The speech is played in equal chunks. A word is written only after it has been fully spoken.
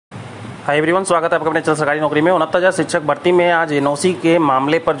Hi everyone, स्वागत है आपका अपने चैनल सरकारी नौकरी में। 69,000 शिक्षक भर्ती में आज एनओसी के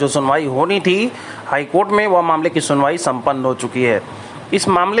मामले पर जो सुनवाई होनी थी हाई कोर्ट में, वह मामले की सुनवाई संपन्न हो चुकी है। इस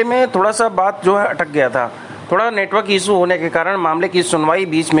मामले में थोड़ा सा बात जो है अटक गया था, थोड़ा नेटवर्क इशू होने के कारण मामले की सुनवाई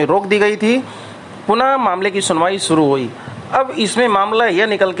बीच में रोक दी गई थी। पुनः मामले की सुनवाई शुरू हुई। अब इसमें मामला यह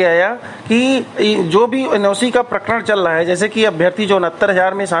निकल के आया कि जो भी एनओसी का प्रकरण चल रहा है, जैसे कि अभ्यर्थी जो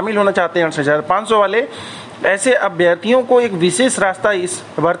 69,000 में शामिल होना चाहते हैं, 68,500 वाले, ऐसे अभ्यर्थियों को एक विशेष रास्ता इस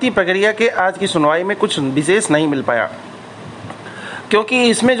भर्ती प्रक्रिया के आज की सुनवाई में कुछ विशेष नहीं मिल पाया, क्योंकि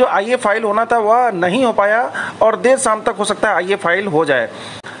इसमें जो आईए फाइल होना था वह नहीं हो पाया और देर शाम तक हो सकता है आईए फाइल हो जाए।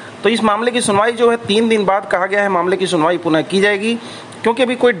 तो इस मामले की सुनवाई जो है 3 दिन बाद कहा गया है मामले की सुनवाई पुनः की जाएगी, क्योंकि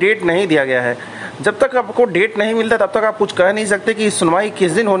अभी कोई डेट नहीं दिया गया है। जब तक आपको डेट नहीं मिलता तब तक आप कुछ कह नहीं सकते कि सुनवाई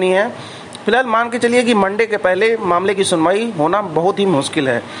किस दिन होनी है। फिलहाल मान के चलिए कि मंडे के पहले मामले की सुनवाई होना बहुत ही मुश्किल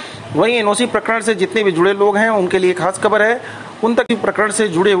है। वहीं एनओसी प्रकरण से जितने भी जुड़े लोग हैं उनके लिए खास खबर है, उन तक प्रकरण से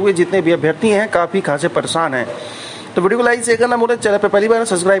जुड़े हुए जितने भी अभ्यर्थी हैं काफ़ी खासे परेशान हैं। तो वीडियो को लाइक शेयर करना, मेरे चैनल पर पहली बार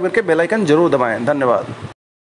सब्सक्राइब करके बेल आइकन जरूर दबाएं। धन्यवाद।